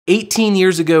18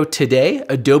 years ago today,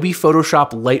 Adobe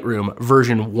Photoshop Lightroom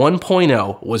version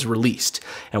 1.0 was released.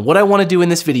 And what I want to do in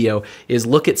this video is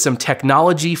look at some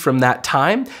technology from that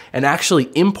time and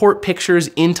actually import pictures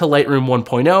into Lightroom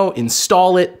 1.0,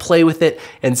 install it, play with it,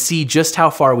 and see just how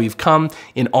far we've come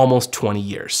in almost 20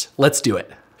 years. Let's do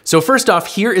it. So first off,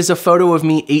 here is a photo of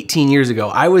me 18 years ago.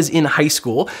 I was in high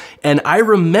school and I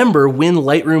remember when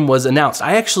Lightroom was announced.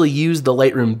 I actually used the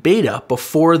Lightroom beta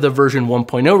before the version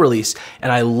 1.0 release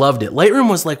and I loved it. Lightroom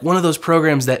was like one of those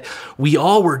programs that we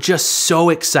all were just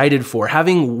so excited for.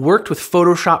 Having worked with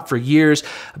Photoshop for years,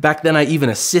 back then I even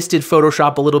assisted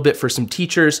Photoshop a little bit for some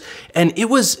teachers, and it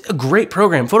was a great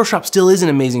program. Photoshop still is an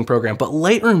amazing program, but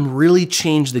Lightroom really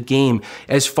changed the game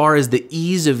as far as the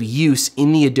ease of use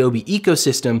in the Adobe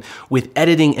ecosystem with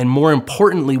editing and, more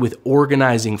importantly, with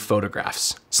organizing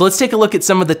photographs. So let's take a look at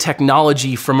some of the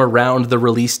technology from around the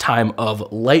release time of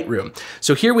Lightroom.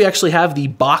 So here we actually have the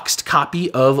boxed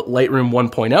copy of Lightroom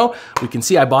 1.0. We can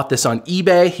see I bought this on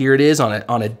eBay. Here it is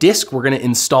on a disc. We're gonna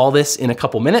install this in a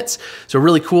couple minutes. So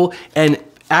really cool. And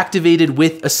activated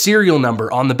with a serial number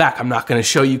on the back. I'm not gonna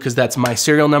show you because that's my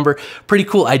serial number. Pretty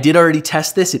cool. I did already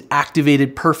test this. It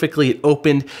activated perfectly. It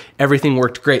opened. Everything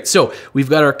worked great. So we've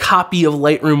got our copy of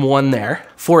Lightroom 1 there.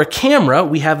 For a camera,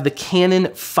 we have the Canon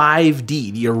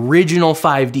 5D, the original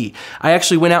 5D. I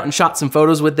actually went out and shot some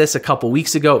photos with this a couple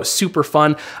weeks ago. It was super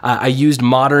fun. I used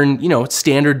modern,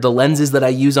 standard, the lenses that I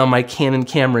use on my Canon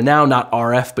camera now, not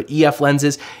RF, but EF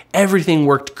lenses. Everything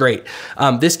worked great.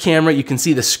 This camera, you can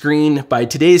see the screen by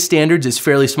today's standards is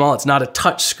fairly small. It's not a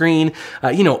touch screen,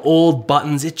 old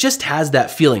buttons. It just has that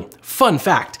feeling. Fun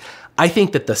fact, I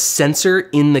think that the sensor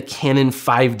in the Canon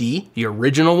 5D, the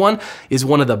original one, is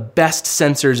one of the best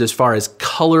sensors as far as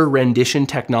color rendition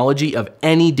technology of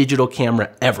any digital camera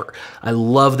ever. I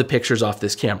love the pictures off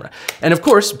this camera. And of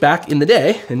course, back in the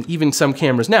day, and even some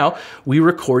cameras now, we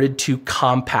recorded to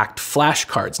compact flash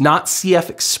cards, not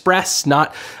CF Express,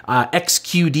 not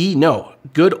XQD, no,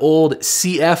 good old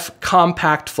CF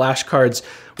compact flash cards.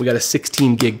 We got a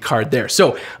 16 gig card there.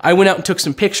 So I went out and took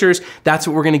some pictures. That's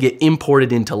what we're gonna get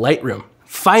imported into Lightroom.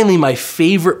 Finally, my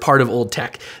favorite part of old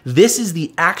tech. This is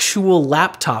the actual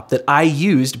laptop that I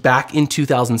used back in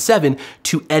 2007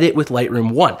 to edit with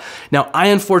Lightroom 1. Now, I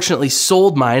unfortunately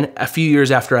sold mine a few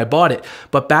years after I bought it,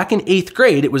 but back in 8th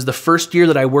grade, it was the first year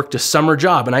that I worked a summer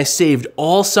job and I saved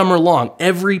all summer long,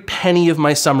 every penny of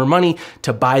my summer money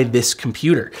to buy this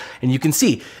computer. And you can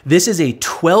see, this is a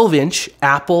 12-inch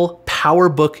Apple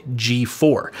PowerBook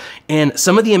G4. And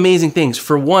some of the amazing things,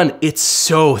 for one, it's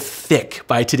so thick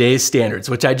by today's standards,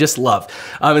 which I just love.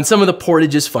 And some of the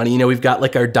portage is funny. We've got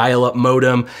like our dial-up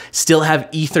modem, still have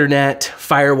Ethernet,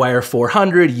 FireWire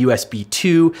 400, USB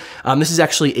 2. This is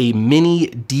actually a mini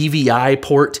DVI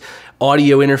port,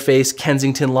 audio interface,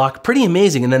 Kensington lock, pretty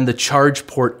amazing. And then the charge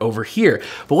port over here.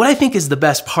 But what I think is the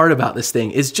best part about this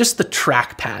thing is just the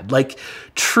trackpad. Like,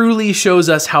 truly shows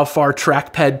us how far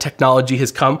trackpad technology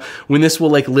has come when this will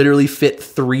like literally fit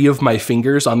 3 of my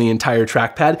fingers on the entire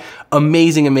trackpad.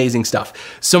 Amazing, amazing stuff.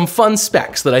 Some fun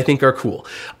specs that I think are cool.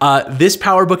 This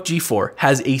PowerBook G4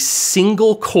 has a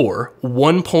single core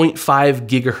 1.5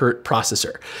 gigahertz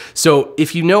processor. So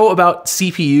if you know about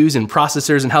CPUs and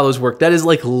processors and how those work, that is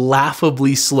like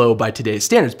laughably slow by today's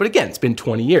standards. But again, it's been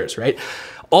 20 years, right?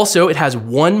 Also, it has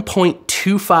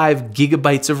 1.25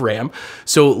 gigabytes of RAM,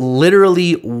 so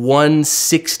literally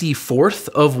 1/64th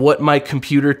of what my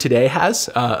computer today has.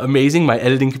 Amazing, my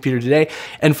editing computer today.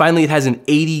 And finally, it has an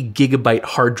 80 gigabyte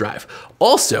hard drive.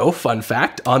 Also, fun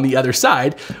fact, on the other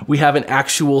side, we have an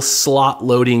actual slot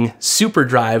loading super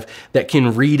drive that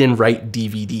can read and write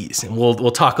DVDs. And we'll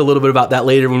talk a little bit about that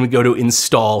later when we go to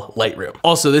install Lightroom.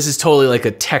 Also, this is totally like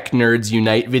a Tech Nerds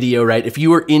Unite video, right? If you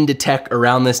were into tech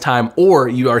around this time or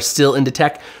you are still into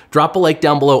tech, drop a like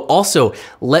down below. Also,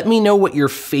 let me know what your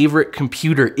favorite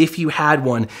computer, if you had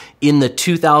one, in the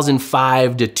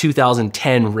 2005 to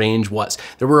 2010 range was.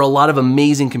 There were a lot of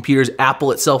amazing computers.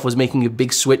 Apple itself was making a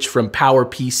big switch from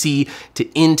PowerPC to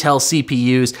Intel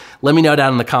CPUs. Let me know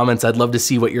down in the comments. I'd love to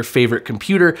see what your favorite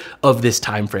computer of this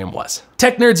time frame was.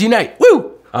 Tech Nerds Unite,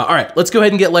 woo! All right, let's go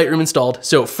ahead and get Lightroom installed.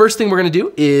 So first thing we're gonna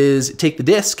do is take the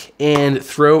disk and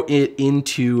throw it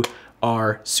into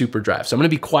our super drive. So I'm gonna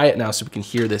be quiet now so we can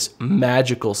hear this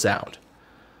magical sound.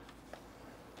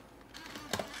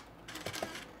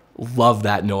 Love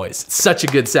that noise. It's such a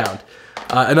good sound.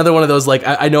 Another one of those, like,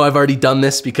 I know I've already done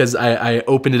this because I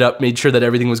opened it up, made sure that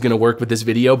everything was gonna work with this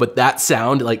video, but that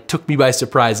sound like took me by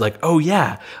surprise, like, oh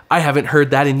yeah, I haven't heard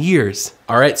that in years.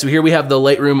 All right, so here we have the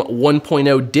Lightroom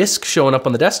 1.0 disk showing up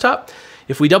on the desktop.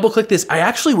 If we double click this, I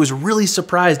actually was really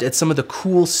surprised at some of the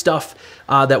cool stuff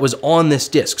that was on this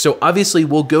disk. So obviously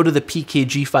we'll go to the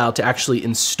PKG file to actually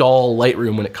install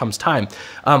Lightroom when it comes time.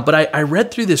 But I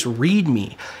read through this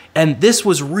README, and this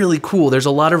was really cool. There's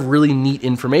a lot of really neat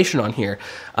information on here.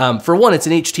 For one, it's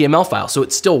an HTML file, so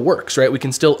it still works, right? We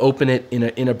can still open it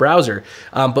in a browser.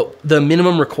 But the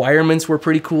minimum requirements were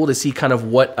pretty cool to see kind of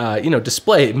what,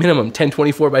 display minimum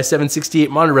 1024 by 768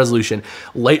 monitor resolution.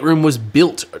 Lightroom was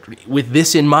built with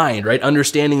this in mind, right?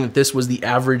 Understanding that this was the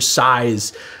average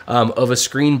size of a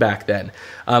screen back then.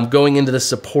 Going into the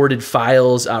supported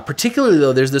files, particularly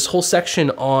though, there's this whole section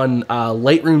on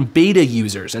Lightroom beta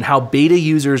users and how beta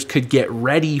users could get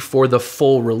ready for the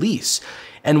full release.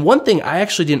 And one thing I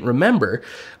actually didn't remember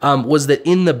was that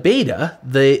in the beta,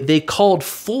 they called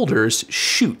folders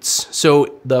shoots.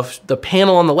 So the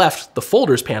panel on the left, the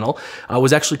folders panel,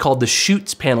 was actually called the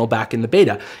shoots panel back in the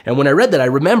beta. And when I read that, I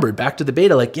remembered back to the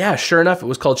beta, like, yeah, sure enough, it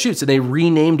was called shoots. And they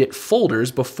renamed it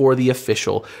folders before the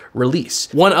official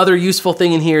release. One other useful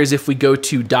thing in here is if we go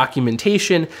to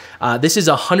documentation, this is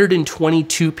a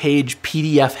 122-page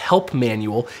PDF help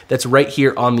manual that's right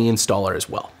here on the installer as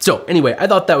well. So anyway, I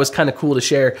thought that was kind of cool to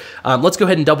share. Let's go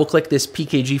ahead and double click this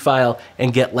PKG file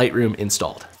and get Lightroom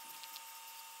installed.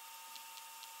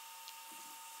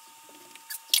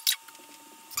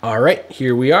 All right,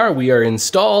 here we are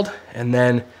installed. And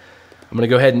then I'm gonna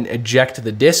go ahead and eject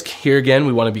the disk. Here again,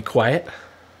 we wanna be quiet.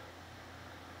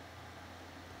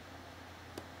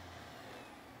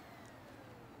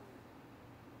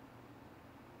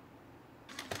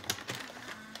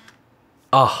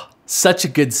 Oh, such a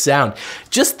good sound.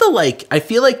 Just the I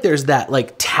feel like there's that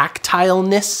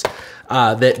tactileness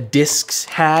that discs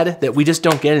had that we just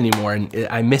don't get anymore. And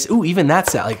I miss, ooh, even that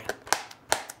sound,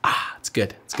 it's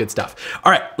good. It's good stuff.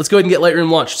 All right, let's go ahead and get Lightroom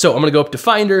launched. So I'm gonna go up to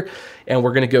Finder and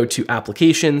we're gonna go to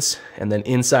Applications, and then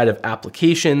inside of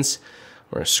Applications,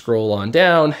 we're gonna scroll on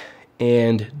down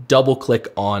and double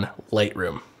click on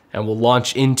Lightroom. And we'll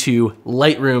launch into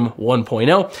Lightroom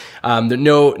 1.0.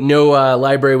 No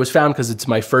library was found because it's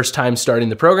my first time starting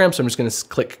the program. So I'm just gonna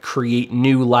click Create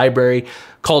New Library,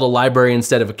 called a library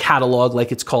instead of a catalog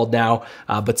like it's called now,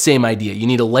 but same idea. You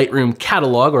need a Lightroom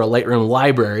catalog or a Lightroom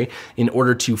library in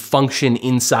order to function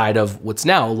inside of what's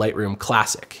now Lightroom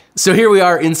Classic. So here we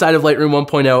are inside of Lightroom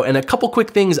 1.0, and a couple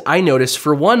quick things I noticed.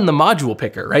 For one, the module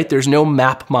picker, right? There's no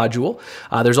map module.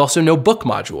 There's also no book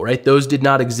module, right? Those did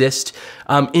not exist.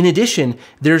 In addition,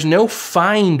 there's no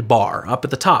find bar up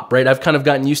at the top, right? I've kind of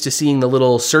gotten used to seeing the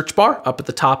little search bar up at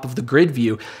the top of the grid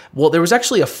view. Well, there was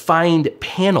actually a find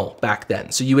panel back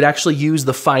then. So you would actually use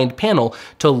the find panel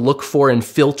to look for and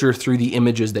filter through the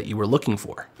images that you were looking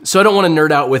for. So I don't want to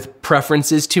nerd out with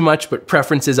preferences too much, but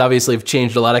preferences obviously have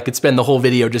changed a lot. I could spend the whole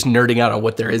video just nerding out on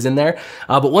what there is in there.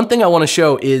 But one thing I want to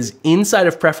show is inside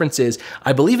of preferences,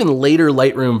 I believe in later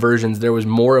Lightroom versions, there was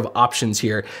more of options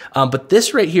here. But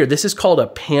this right here, this is called a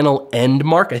panel end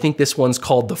mark. I think this one's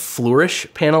called the flourish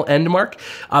panel end mark.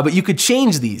 But you could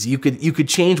change these. You could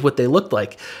change what they looked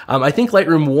like. I think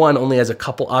Lightroom 1 only has a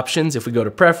couple options. If we go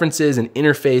to preferences and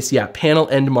interface, yeah, panel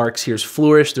end marks, here's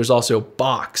flourish. There's also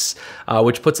box,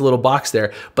 which puts a little box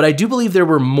there. But I do believe there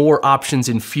were more options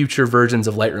in future versions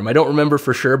of Lightroom. I don't remember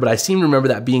for sure, but I seem to remember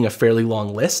that being a fairly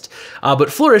long list.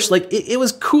 But flourish, it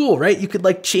was cool, right? You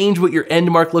could change what your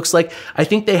end mark looks like. I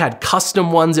think they had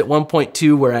custom ones at one point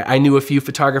too, where I knew a few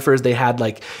photographers, they had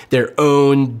their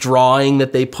own drawing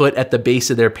that they put at the base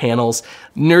of their panels.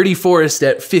 Nerdy Forrest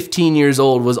at 15 years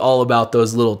old was all about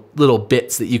those little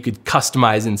bits that you could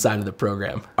customize inside of the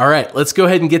program. All right, let's go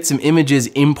ahead and get some images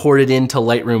imported into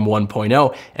Lightroom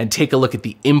 1.0 and take a look at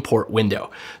the import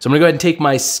window. So I'm gonna go ahead and take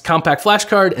my compact flash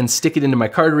card and stick it into my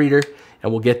card reader,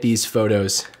 and we'll get these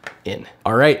photos in.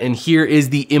 All right, and here is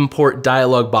the import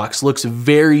dialog box. Looks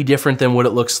very different than what it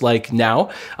looks like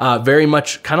now. Very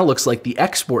much kind of looks like the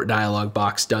export dialog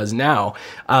box does now,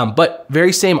 but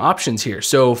very same options here.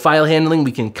 So file handling,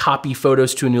 we can copy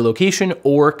photos to a new location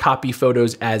or copy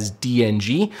photos as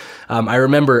DNG. I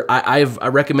remember I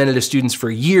recommended to students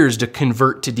for years to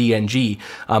convert to DNG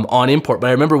on import, but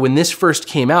I remember when this first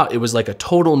came out, it was like a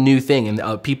total new thing,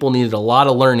 and people needed a lot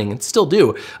of learning, and still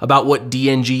do, about what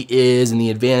DNG is and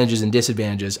the advantages and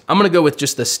disadvantages. I'm gonna go with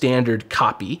just the standard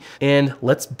copy, and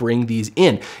let's bring these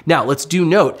in. Now, let's do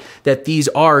note that these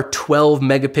are 12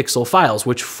 megapixel files,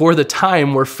 which for the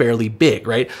time were fairly big,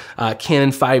 right?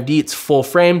 Canon 5D, it's full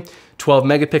frame, 12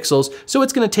 megapixels, so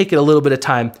it's gonna take it a little bit of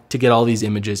time to get all these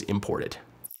images imported.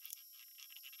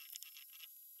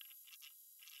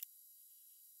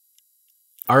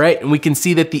 All right, and we can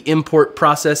see that the import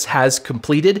process has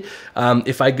completed.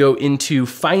 If I go into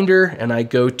Finder and I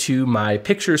go to my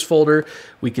pictures folder,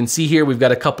 we can see here we've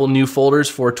got a couple new folders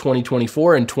for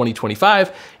 2024 and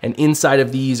 2025, and inside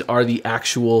of these are the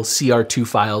actual CR2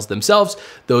 files themselves.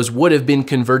 Those would have been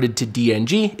converted to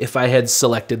DNG if I had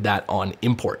selected that on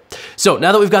import. So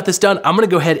now that we've got this done, I'm gonna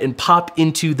go ahead and pop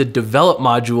into the develop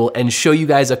module and show you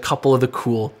guys a couple of the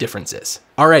cool differences.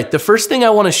 All right, the first thing I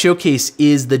wanna showcase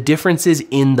is the differences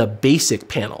in the basic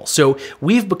panel. So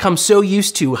we've become so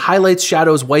used to highlights,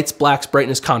 shadows, whites, blacks,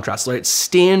 brightness, contrast, right?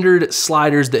 Standard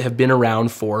sliders that have been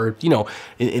around for, you know,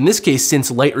 in this case,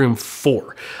 since Lightroom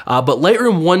 4. But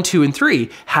Lightroom 1, 2, and 3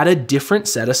 had a different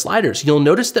set of sliders. You'll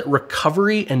notice that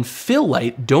recovery and fill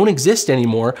light don't exist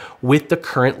anymore with the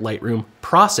current Lightroom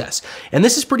process. And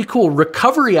this is pretty cool.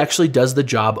 Recovery actually does the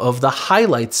job of the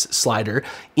highlights slider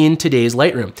in today's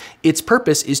Lightroom. Its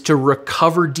purpose is to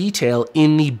recover detail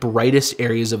in the brightest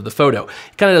areas of the photo.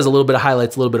 It kind of does a little bit of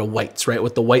highlights, a little bit of whites, right?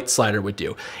 What the white slider would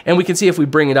do. And we can see if we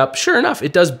bring it up, sure enough,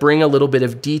 it does bring a little bit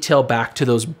of detail back to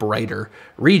those brighter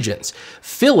regions.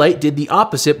 Fill light did the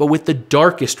opposite, but with the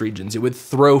darkest regions. It would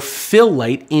throw fill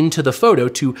light into the photo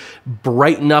to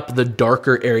brighten up the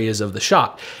darker areas of the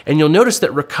shot. And you'll notice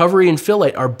that recovery and fill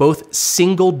light are both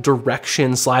single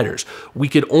direction sliders. We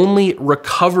could only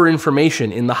recover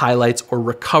information in the highlights or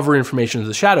recover information in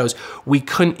the shadows. We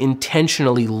couldn't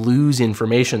intentionally lose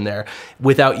information there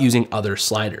without using other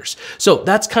sliders. So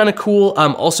that's kind of cool.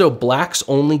 Also, blacks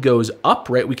only goes up,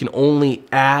 right? We can only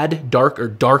add dark or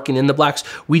darken in the blacks.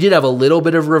 We did have a little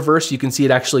bit of reverse. You can see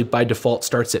it actually by default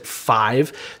starts at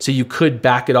 5. So you could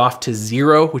back it off to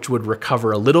 0, which would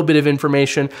recover a little bit of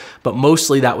information, but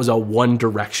mostly that was a one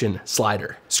direction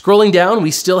slider. Scrolling down,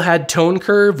 we still had tone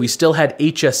curve. We still had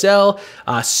HSL.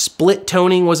 Split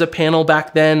toning was a panel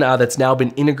back then that's now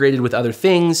been integrated with other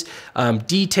things.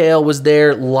 Detail was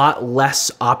there, a lot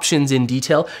less options in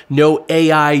detail. No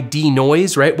AI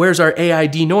denoise, right? Where's our AI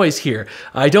denoise here?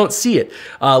 I don't see it.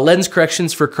 Lens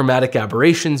corrections for chromatic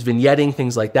aberrations, vignetting,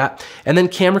 things like that. And then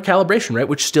camera calibration, right?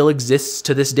 Which still exists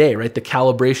to this day, right? The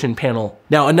calibration panel.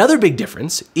 Now, another big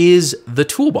difference is the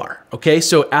toolbar, okay?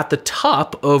 So at the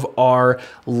top of our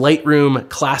Lightroom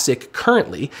Classic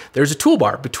currently, there's a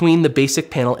toolbar between the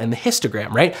basic panel and the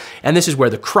histogram, right? And this is where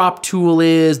the crop tool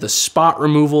is, the spot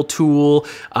removal tool,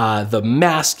 the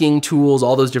masking tools,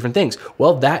 all those different things.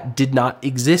 Well, that did not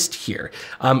exist here.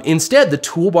 Instead, the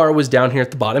toolbar was down here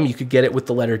at the bottom. You could get it with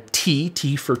the letter T,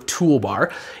 T for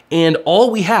toolbar. And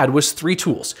all we had was 3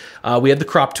 tools. We had the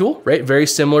crop tool, right? Very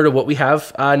similar to what we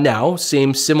have now,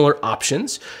 similar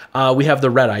options. We have the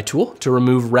red eye tool to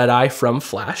remove red eye from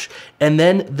flash, and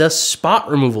then the spot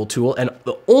removal tool. And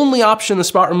the only option in the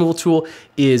spot removal tool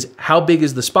is how big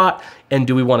is the spot, and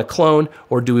do we want to clone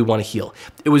or do we want to heal?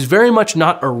 It was very much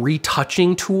not a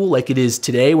retouching tool like it is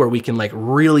today, where we can like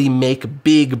really make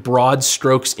big broad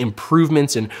strokes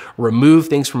improvements and remove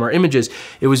things from our images.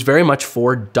 It was very much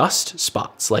for dust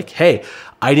spots. Like, hey,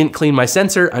 I didn't clean my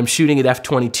sensor, I'm shooting at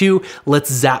f/22,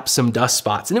 let's zap some dust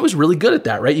spots. And it was really good at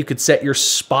that, right? You could set your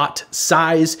spot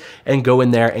size and go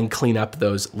in there and clean up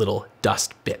those little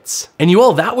dust bits. And you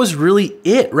all, that was really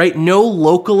it, right? No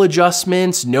local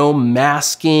adjustments, no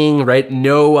masking, right?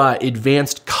 No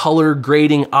advanced color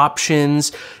grading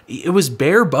options. It was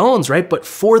bare bones, right? But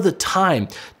for the time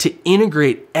to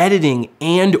integrate editing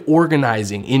and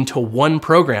organizing into one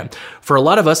program, for a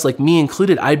lot of us, like me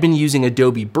included, I've been using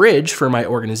Adobe Bridge for my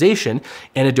organization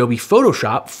and Adobe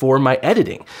Photoshop for my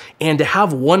editing. And to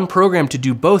have one program to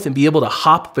do both and be able to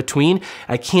hop between,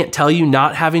 I can't tell you,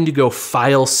 not having to go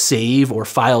file save or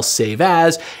file save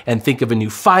as and think of a new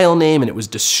file name, and it was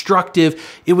destructive.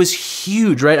 It was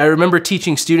huge, right? I remember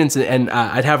teaching students and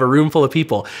I'd have a room full of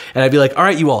people and I'd be like, all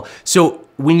right, you all, so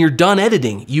when you're done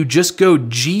editing, you just go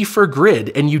G for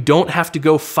grid and you don't have to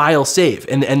go file save.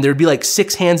 And there'd be like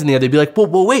 6 hands in the air. They'd be like,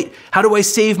 well, wait, how do I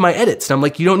save my edits? And I'm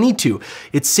like, you don't need to.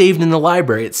 It's saved in the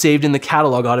library. It's saved in the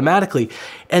catalog automatically.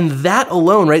 And that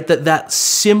alone, right, that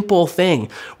simple thing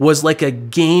was like a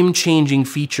game-changing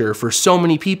feature for so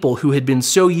many people who had been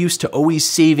so used to always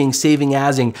saving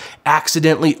asing,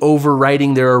 accidentally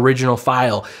overwriting their original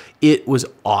file. It was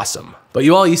awesome. But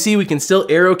you all, you see we can still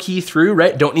arrow key through,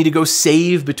 right? Don't need to go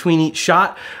save between each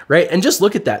shot, right? And just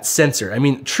look at that sensor. I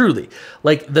mean, truly,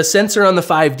 like the sensor on the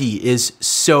 5D is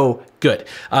so good.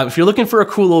 If you're looking for a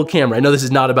cool old camera, I know this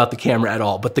is not about the camera at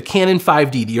all, but the Canon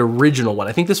 5D, the original one,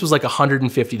 I think this was like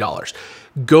 $150.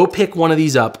 Go pick one of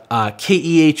these up,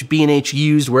 KEH, B&H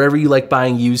used, wherever you like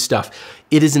buying used stuff.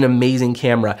 It is an amazing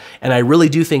camera, and I really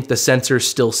do think the sensor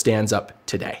still stands up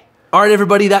today. All right,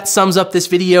 everybody, that sums up this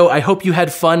video. I hope you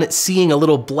had fun seeing a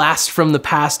little blast from the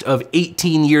past of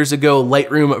 18 years ago,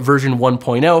 Lightroom version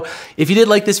 1.0. If you did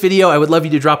like this video, I would love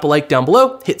you to drop a like down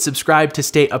below, hit subscribe to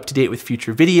stay up to date with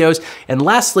future videos. And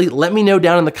lastly, let me know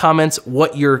down in the comments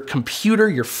what your computer,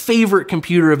 your favorite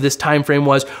computer of this time frame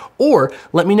was, or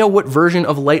let me know what version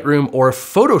of Lightroom or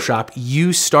Photoshop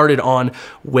you started on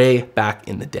way back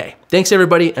in the day. Thanks,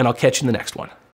 everybody, and I'll catch you in the next one.